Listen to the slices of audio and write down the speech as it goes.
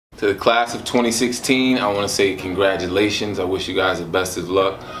To the class of 2016, I want to say congratulations. I wish you guys the best of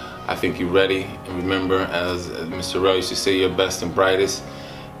luck. I think you're ready. And remember, as Mr. Rell used to say, you're best and brightest.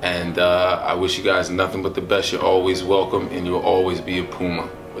 And I wish you guys nothing but the best. You're always welcome, and you'll always be a Puma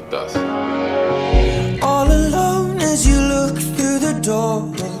with us. All alone as you look through the door,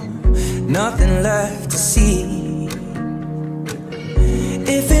 nothing left to see.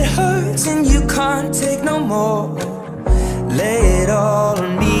 If it hurts and you can't take no more, lay it all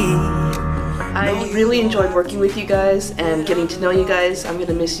on me. I really enjoyed working with you guys and getting to know you guys. I'm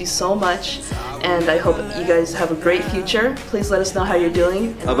gonna miss you so much, and I hope you guys have a great future. Please let us know how you're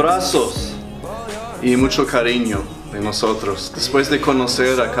doing. Abrazos y mucho cariño de nosotros. Después de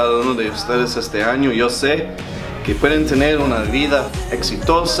conocer a cada uno de ustedes este año, yo sé que pueden tener una vida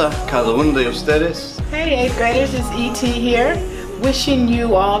exitosa, cada uno de ustedes. Hey 8th graders, it's E.T. here. Wishing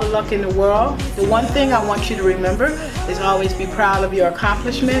you all the luck in the world. The one thing I want you to remember is always be proud of your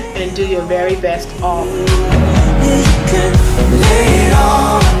accomplishment and do your very best always.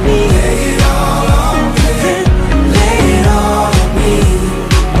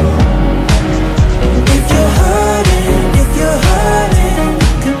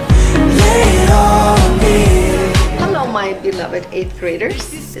 Hello my beloved 8th graders.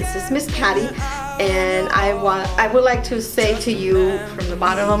 This is Miss Patty. And I would like to say to you from the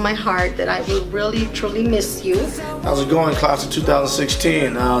bottom of my heart that I will really truly miss you. How's it going, class of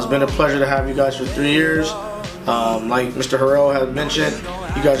 2016? It's been a pleasure to have you guys for 3 years. Like Mr. Harrell had mentioned,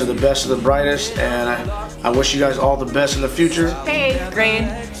 you guys are the best of the brightest, and I wish you guys all the best in the future. Hey 8th grade,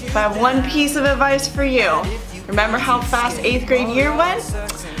 if I have one piece of advice for you, remember how fast 8th grade year went?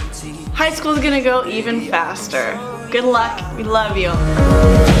 High school is gonna go even faster. Good luck, we love you.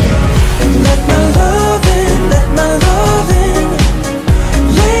 Let my love in, let my love in.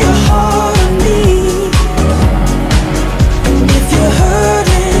 Lay your heart on me. If you're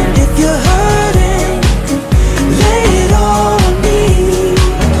hurting, lay it all on me.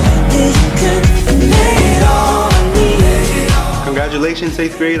 Yeah, you can lay it all on me. Congratulations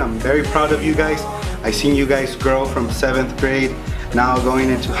 8th grade, I'm very proud of you guys. I've seen you guys grow from 7th grade, now going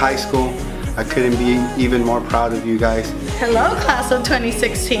into high school. I couldn't be even more proud of you guys. Hello class of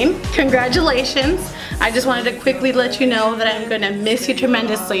 2016. Congratulations. I just wanted to quickly let you know that I'm going to miss you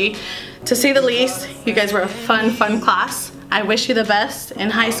tremendously. To say the least, you guys were a fun class. I wish you the best in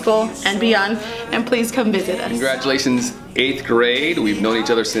high school and beyond, and please come visit us. Congratulations 8th grade. We've known each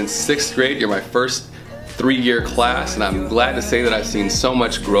other since 6th grade. You're my first 3-year class, and I'm glad to say that I've seen so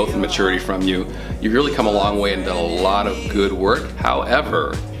much growth and maturity from you. You've really come a long way and done a lot of good work.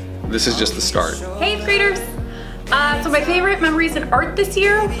 However, this is just the start. Hey 8th graders! So my favorite memories in art this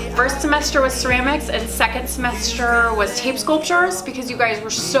year, first semester was ceramics and second semester was tape sculptures, because you guys were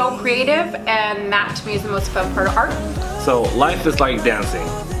so creative, and that to me is the most fun part of art. So life is like dancing.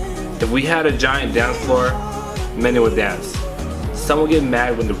 If we had a giant dance floor, many would dance. Some will get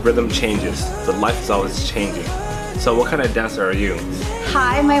mad when the rhythm changes, but life is always changing. So what kind of dancer are you?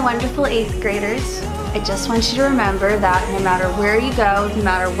 Hi my wonderful 8th graders. I just want you to remember that no matter where you go, no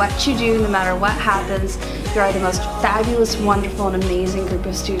matter what you do, no matter what happens, you are the most fabulous, wonderful, and amazing group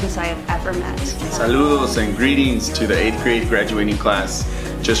of students I have ever met. Saludos and greetings to the 8th grade graduating class.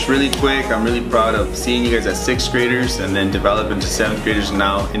 Just really quick, I'm really proud of seeing you guys as 6th graders and then develop into 7th graders and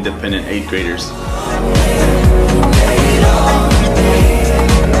now independent 8th graders.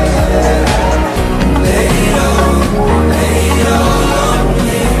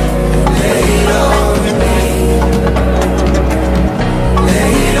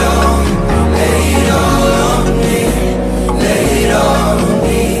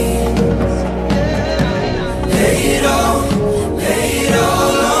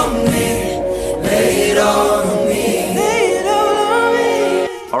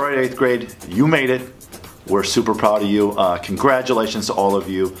 Alright 8th grade, you made it. We're super proud of you. Congratulations to all of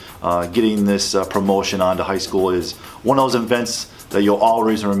you. Getting this promotion onto high school is one of those events that you'll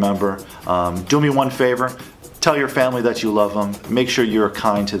always remember. Do me one favor. Tell your family that you love them. Make sure you're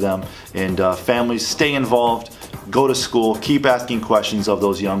kind to them. And families, stay involved. Go to school. Keep asking questions of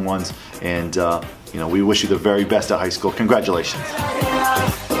those young ones. And you know, we wish you the very best at high school. Congratulations.